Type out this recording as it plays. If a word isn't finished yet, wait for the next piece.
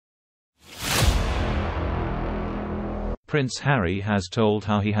Prince Harry has told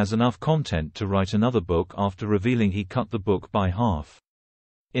how he has enough content to write another book after revealing he cut the book by half.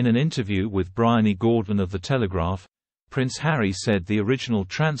 In an interview with Bryony of The Telegraph, Prince Harry said the original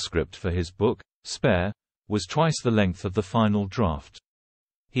transcript for his book, Spare, was twice the length of the final draft.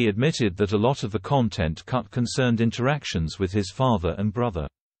 He admitted that a lot of the content cut concerned interactions with his father and brother.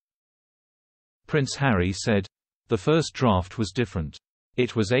 Prince Harry said, "The first draft was different.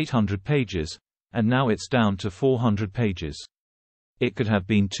 It was 800 pages, and now it's down to 400 pages. It could have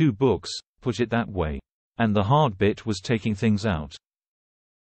been 2 books, put it that way. And the hard bit was taking things out."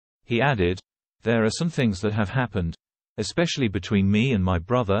 He added, "There are some things that have happened, especially between me and my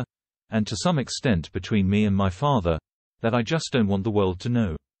brother, and to some extent between me and my father, that I just don't want the world to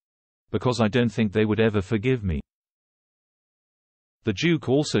know. Because I don't think they would ever forgive me." The Duke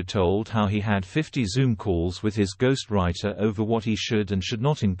also told how he had 50 Zoom calls with his ghostwriter over what he should and should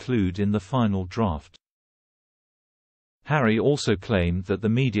not include in the final draft. Harry also claimed that the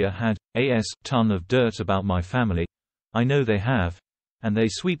media had a ton of dirt about my family. "I know they have, and they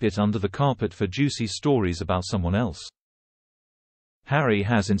sweep it under the carpet for juicy stories about someone else." Harry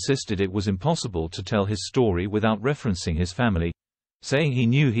has insisted it was impossible to tell his story without referencing his family, saying he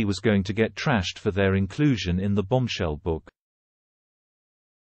knew he was going to get trashed for their inclusion in the bombshell book.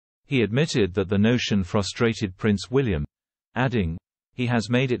 He admitted that the notion frustrated Prince William, adding, "He has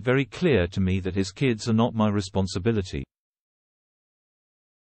made it very clear to me that his kids are not my responsibility."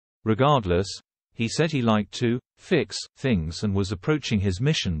 Regardless, he said he liked to fix things and was approaching his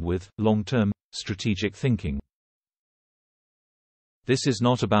mission with long-term, strategic thinking. "This is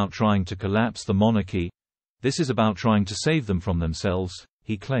not about trying to collapse the monarchy. This is about trying to save them from themselves,"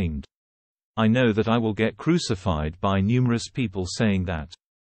 he claimed. "I know that I will get crucified by numerous people saying that."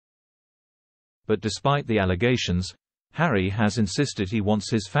 But despite the allegations, Harry has insisted he wants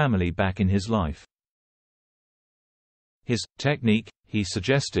his family back in his life. His technique, he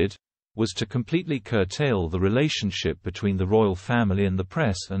suggested, was to completely curtail the relationship between the royal family and the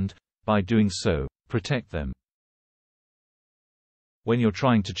press and, by doing so, protect them. "When you're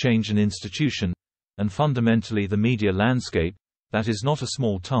trying to change an institution, and fundamentally the media landscape, that is not a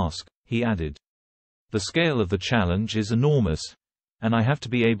small task," he added. "The scale of the challenge is enormous, and I have to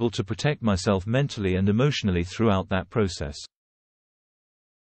be able to protect myself mentally and emotionally throughout that process."